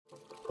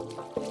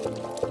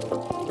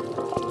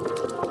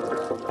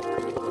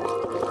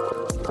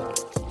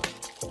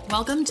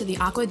Welcome to the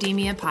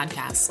Aquademia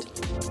Podcast.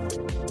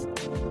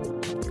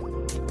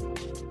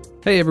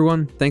 Hey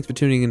everyone, thanks for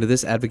tuning into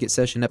this Advocate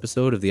Session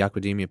episode of the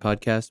Aquademia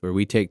Podcast, where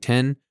we take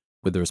 10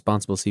 with the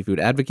Responsible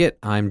Seafood Advocate.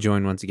 I'm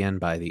joined once again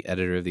by the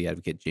editor of the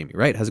Advocate, Jamie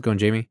Wright. How's it going,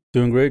 Jamie?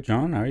 Doing great,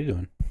 John. How are you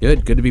doing?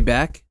 Good to be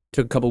back.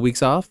 Took a couple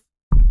weeks off.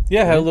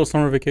 Yeah, I had a little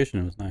summer vacation.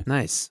 It was nice.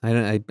 Nice.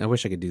 I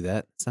wish I could do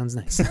that. Sounds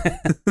nice.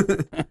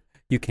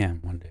 You can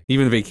one day.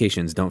 Even the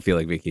vacations don't feel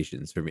like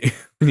vacations for me.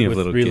 When you have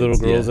With little three kids. little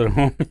girls at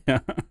home. Yeah.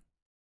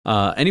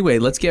 Anyway,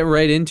 let's get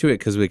right into it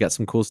because we got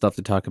some cool stuff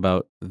to talk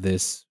about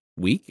this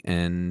week,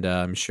 and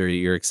I'm sure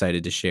you're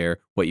excited to share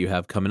what you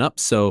have coming up.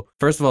 So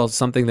first of all,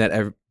 something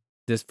that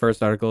this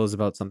first article is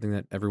about something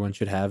that everyone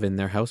should have in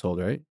their household,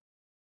 right?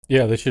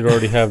 Yeah, they should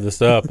already have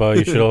this up.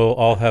 You should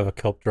all have a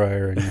kelp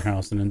dryer in your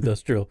house, an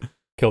industrial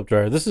kelp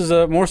dryer. This is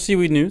more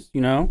seaweed news,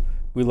 you know.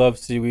 We love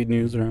seaweed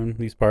news around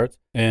these parts.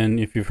 And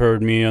if you've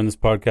heard me on this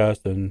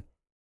podcast, then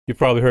you've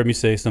probably heard me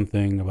say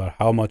something about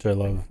how much I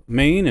love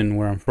Maine and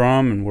where I'm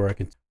from and where I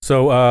can.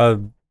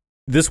 So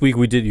this week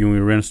we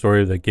ran a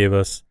story that gave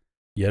us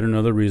yet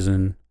another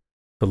reason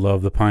to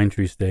love the Pine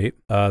Tree State.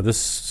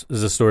 This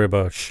is a story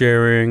about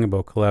sharing,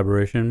 about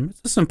collaboration.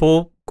 It's a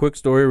simple, quick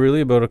story really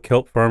about a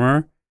kelp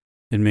farmer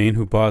in Maine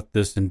who bought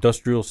this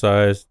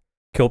industrial-sized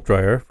kelp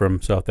dryer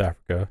from South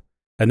Africa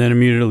and then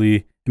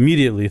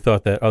immediately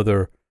thought that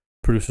other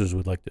producers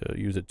would like to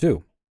use it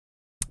too.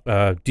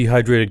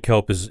 Dehydrated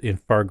kelp is in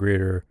far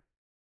greater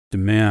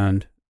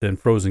demand than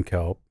frozen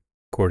kelp,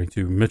 according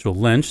to Mitchell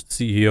Lynch, the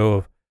CEO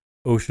of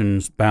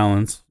Ocean's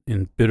Balance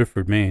in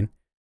Biddeford, Maine.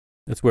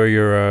 That's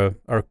where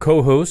our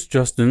co-host,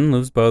 Justin,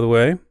 lives, by the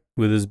way,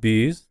 with his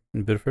bees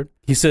in Biddeford.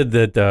 He said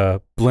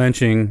that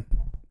blanching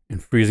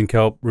and freezing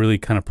kelp really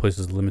kind of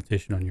places a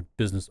limitation on your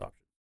business options.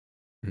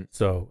 Mm.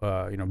 So,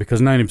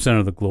 because 90%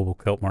 of the global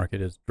kelp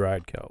market is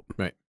dried kelp.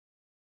 Right.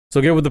 So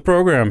get with the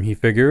program, he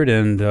figured,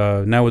 and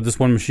now with this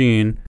one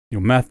machine,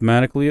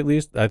 mathematically at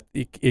least,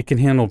 it can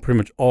handle pretty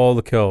much all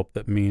the kelp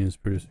that Maine is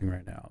producing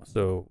right now.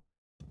 So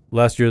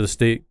last year, the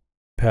state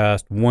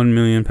passed 1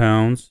 million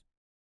pounds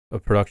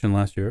of production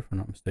last year, if I'm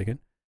not mistaken.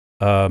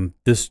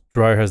 This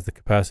dryer has the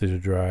capacity to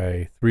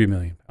dry 3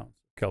 million pounds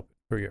of kelp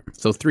per year.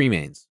 So 3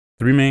 mains.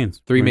 3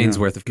 mains. 3 mains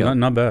worth of kelp.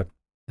 Not bad.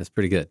 That's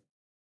pretty good.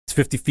 It's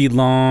 50 feet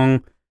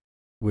long,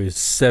 weighs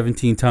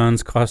 17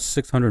 tons, costs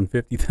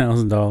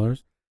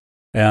 $650,000.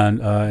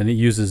 And it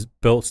uses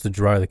belts to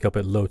dry the kelp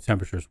at low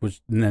temperatures,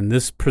 and then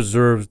this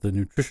preserves the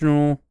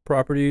nutritional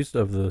properties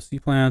of the sea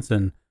plants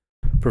and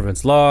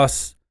prevents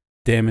loss,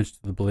 damage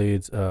to the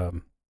blades.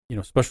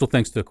 Special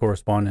thanks to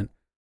correspondent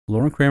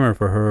Lauren Kramer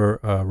for her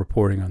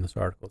reporting on this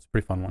article. It's a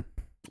pretty fun one.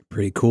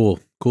 Pretty cool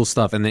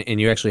stuff.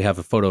 And you actually have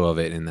a photo of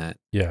it in that.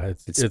 Yeah,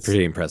 it's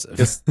pretty impressive.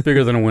 It's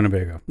bigger than a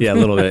Winnebago. Yeah, a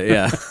little bit.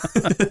 Yeah,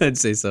 I'd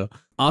say so.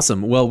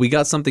 Awesome. Well, we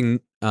got something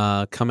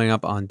coming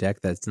up on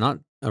deck that's not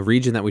a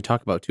region that we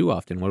talk about too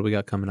often. What do we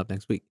got coming up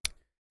next week?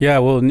 Yeah,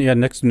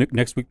 next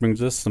week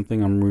brings us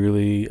something I'm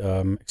really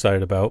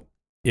excited about.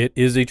 It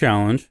is a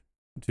challenge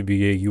to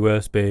be a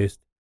U.S.-based,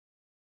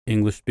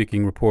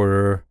 English-speaking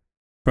reporter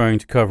trying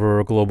to cover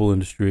a global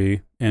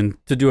industry and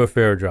to do a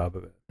fair job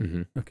of it.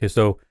 Mm-hmm. Okay,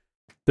 so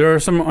there are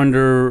some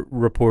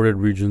underreported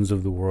regions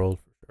of the world,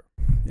 for sure,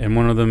 and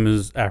one of them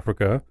is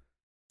Africa.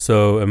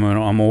 So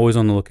I'm always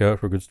on the lookout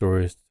for good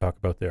stories to talk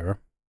about there.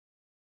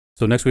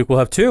 So next week we'll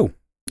have 2.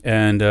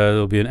 And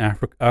there'll be an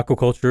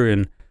aquaculture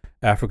and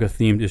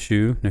Africa-themed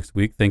issue next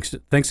week. Thanks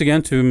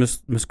again to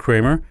Miss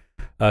Kramer.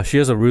 She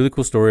has a really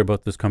cool story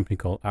about this company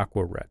called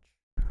AquaRech.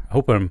 I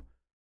hope I'm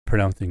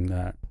pronouncing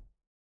that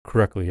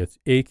correctly. It's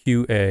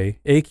AQUARECH.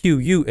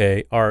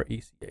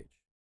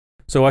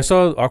 So I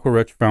saw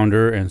AquaRech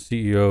founder and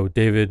CEO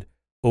David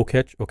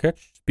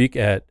Okech speak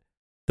at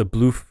the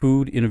Blue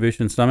Food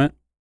Innovation Summit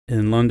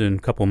in London a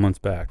couple months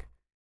back.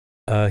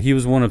 He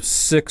was one of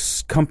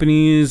 6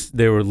 companies.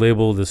 They were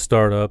labeled as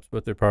startups,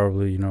 but they're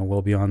probably,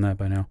 well beyond that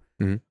by now.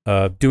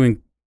 Mm-hmm.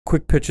 Doing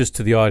quick pitches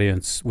to the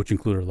audience, which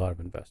included a lot of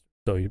investors.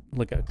 So you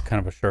look at kind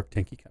of a Shark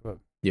Tanky kind of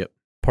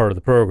part of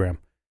the program.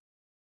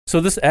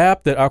 So this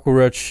app that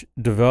AquaRech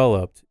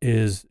developed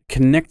is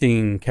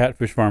connecting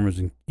catfish farmers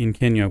in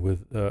Kenya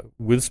with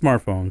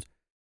smartphones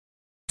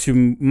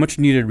to much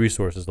needed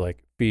resources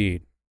like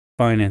feed,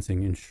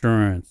 financing,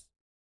 insurance,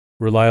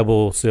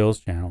 reliable sales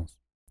channels.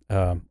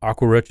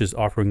 AquaRech is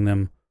offering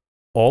them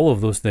all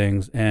of those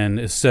things and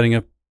is setting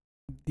up,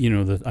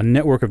 a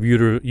network of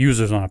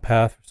users on a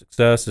path for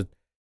success. It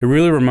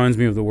really reminds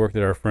me of the work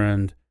that our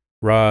friend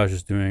Raj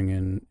is doing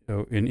in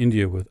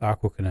India with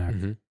AquaConnect,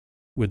 mm-hmm.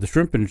 with the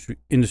shrimp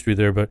industry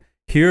there. But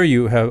here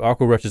you have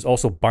AquaRech is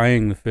also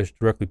buying the fish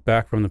directly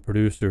back from the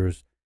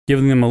producers,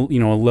 giving them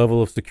a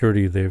level of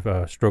security they've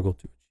struggled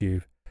to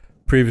achieve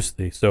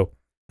previously. So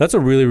that's a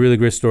really, really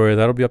great story.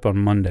 That'll be up on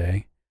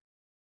Monday.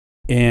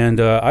 And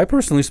I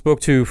personally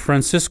spoke to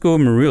Francisco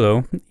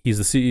Murillo. He's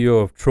the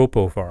CEO of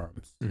Tropo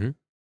Farms.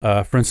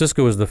 Mm-hmm.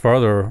 Francisco is the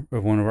father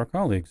of one of our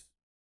colleagues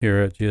here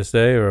at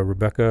GSA,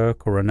 Rebecca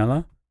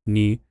Coronella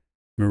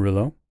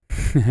Murillo.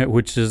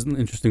 which is an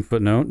interesting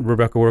footnote.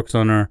 Rebecca works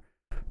on our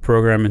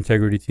program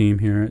integrity team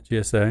here at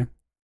GSA.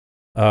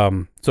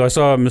 So I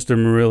saw Mr.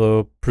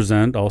 Murillo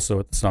present also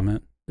at the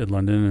summit in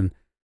London,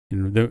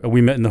 and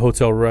we met in the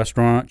hotel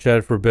restaurant,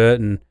 chatted for a bit,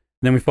 and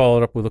then we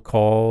followed up with a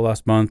call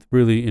last month.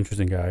 Really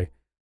interesting guy.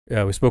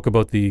 We spoke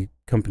about the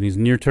company's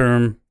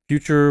near-term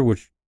future,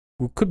 which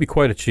could be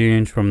quite a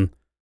change from,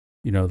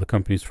 the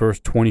company's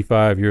first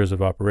 25 years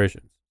of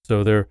operations.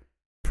 So they're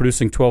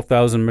producing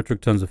 12,000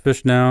 metric tons of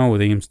fish now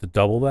with aims to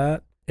double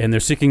that. And they're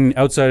seeking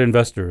outside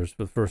investors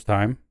for the first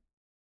time,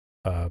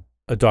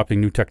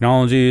 adopting new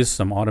technologies,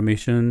 some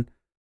automation,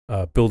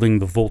 building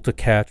the Volta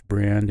Catch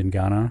brand in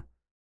Ghana.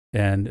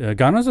 And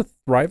Ghana's a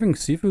thriving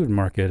seafood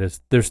market.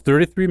 There's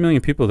 33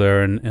 million people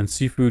there, and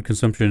seafood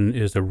consumption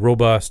is a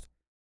robust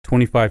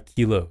 25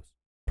 kilos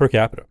per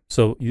capita.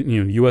 So,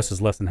 U.S.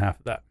 is less than half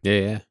of that.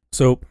 Yeah.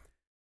 So,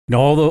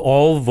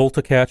 all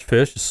Volta Catch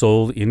fish is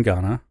sold in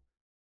Ghana.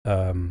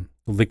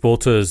 Lake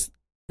Volta is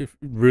a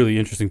really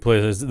interesting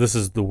place. This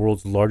is the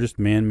world's largest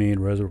man-made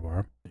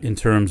reservoir in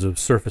terms of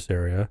surface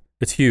area.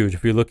 It's huge.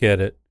 If you look at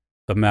it,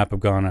 the map of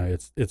Ghana,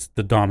 it's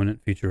the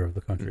dominant feature of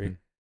the country.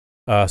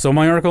 Mm-hmm. So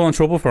my article on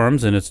Tropel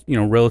Farms, and it's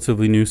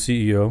relatively new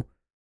CEO,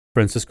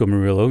 Francisco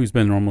Murillo. He's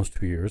been there almost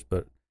 2 years,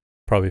 but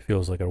probably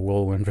feels like a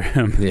whirlwind for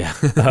him.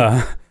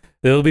 Yeah.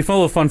 It'll be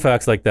full of fun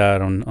facts like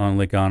that on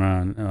Lake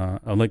Ghana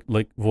and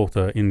Lake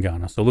Volta in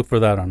Ghana. So look for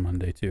that on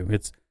Monday too.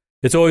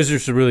 It's always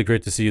just really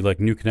great to see like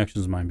new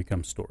connections of mine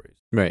become stories.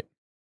 Right.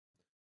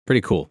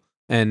 Pretty cool.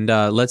 And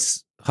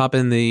let's hop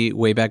in the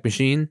Wayback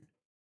Machine,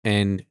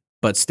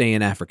 but stay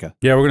in Africa.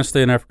 Yeah, we're gonna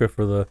stay in Africa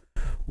for the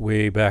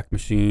Wayback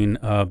Machine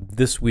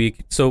this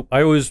week. So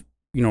I always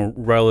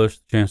relish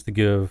the chance to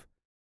give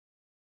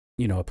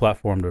a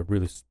platform to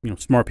really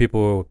smart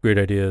people with great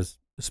ideas,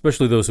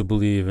 especially those who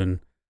believe in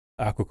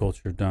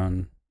aquaculture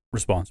done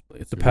responsibly.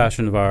 It's a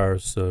passion of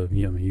ours, so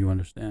you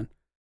understand.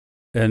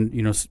 And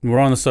we're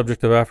on the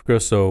subject of Africa,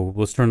 so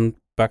let's turn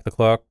back the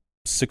clock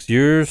 6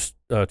 years,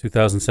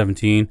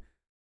 2017.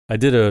 I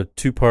did a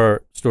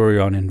 2-part story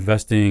on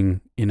investing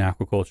in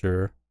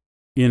aquaculture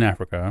in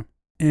Africa,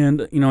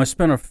 and I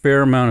spent a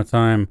fair amount of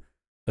time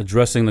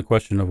addressing the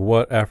question of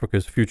what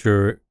Africa's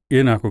future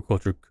in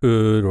aquaculture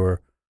could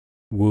or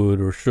would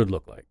or should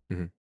look like.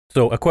 Mm-hmm.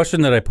 So a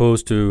question that I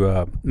posed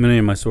to many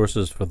of my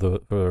sources for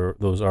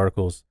those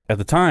articles at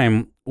the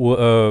time,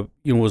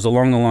 was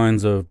along the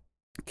lines of,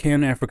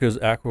 can Africa's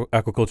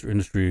aquaculture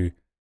industry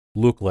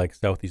look like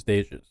Southeast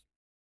Asia's?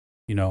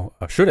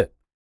 Should it?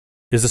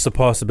 Is this a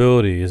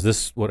possibility? Is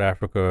this what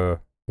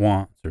Africa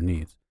wants or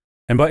needs?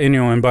 And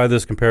by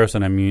this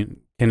comparison, I mean,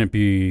 can it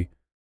be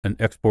an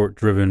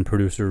export-driven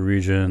producer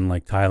region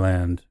like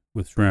Thailand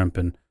with shrimp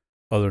and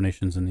other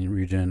nations in the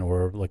region,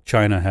 or like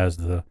China has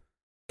the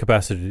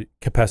capacity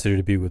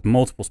to be with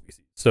multiple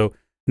species? So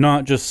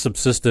not just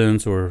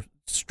subsistence or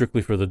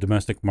strictly for the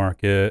domestic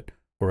market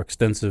or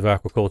extensive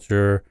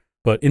aquaculture,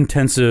 but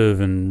intensive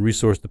and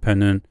resource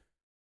dependent,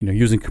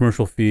 using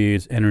commercial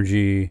feeds,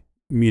 energy,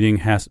 meeting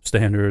HACCP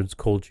standards,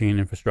 cold chain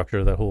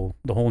infrastructure, the whole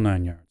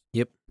 9 yards.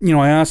 Yep.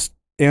 I asked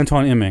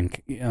Anton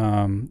Immink,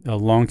 a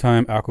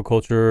longtime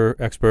aquaculture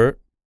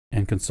expert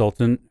and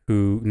consultant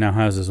who now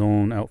has his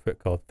own outfit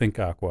called Think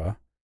Aqua,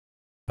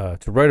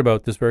 to write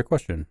about this very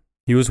question.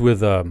 He was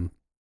with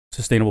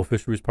Sustainable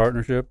Fisheries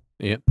Partnership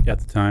at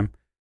the time.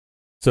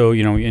 So,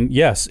 and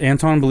yes,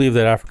 Anton believed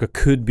that Africa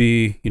could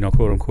be,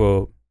 quote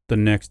unquote, the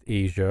next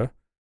Asia,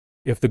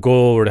 if the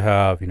goal were to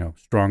have,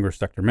 stronger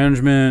sector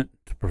management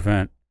to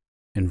prevent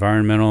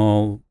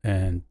environmental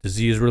and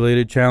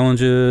disease-related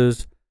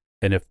challenges,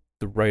 and if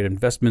the right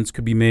investments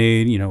could be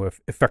made, if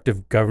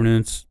effective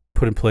governance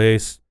put in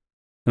place,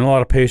 and a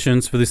lot of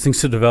patience for these things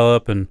to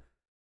develop, and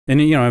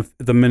if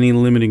the many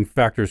limiting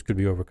factors could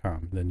be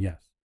overcome, then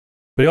yes.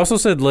 But he also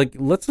said,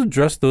 let's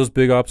address those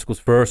big obstacles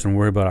first and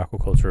worry about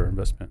aquaculture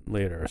investment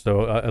later.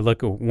 So I'd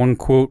like one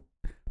quote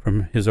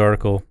from his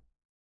article.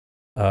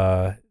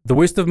 The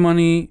waste of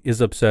money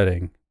is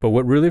upsetting, but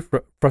what really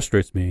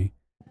frustrates me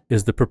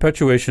is the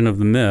perpetuation of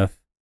the myth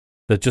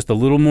that just a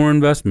little more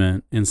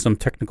investment in some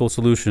technical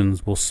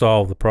solutions will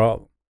solve the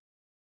problem.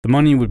 The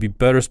money would be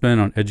better spent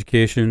on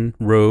education,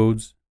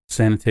 roads,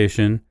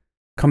 sanitation.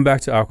 Come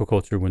back to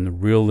aquaculture when the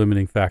real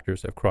limiting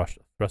factors have crossed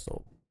the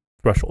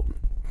threshold.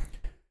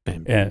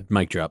 And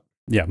mic drop.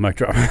 Yeah, mic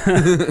drop.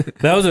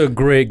 That was a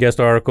great guest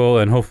article,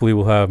 and hopefully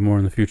we'll have more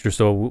in the future.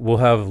 So we'll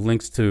have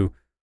links to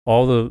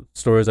all the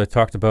stories I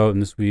talked about in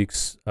this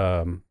week's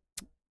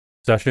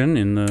session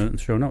in the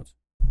show notes.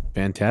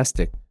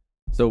 Fantastic.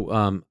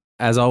 So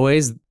as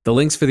always, the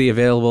links for the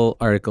available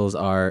articles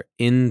are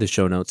in the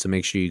show notes, so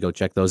make sure you go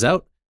check those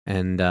out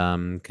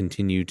and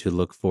continue to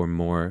look for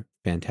more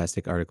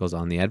fantastic articles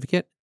on The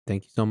Advocate.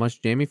 Thank you so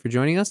much, Jamie, for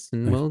joining us,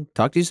 and We'll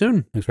talk to you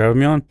soon. Thanks for having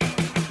me on.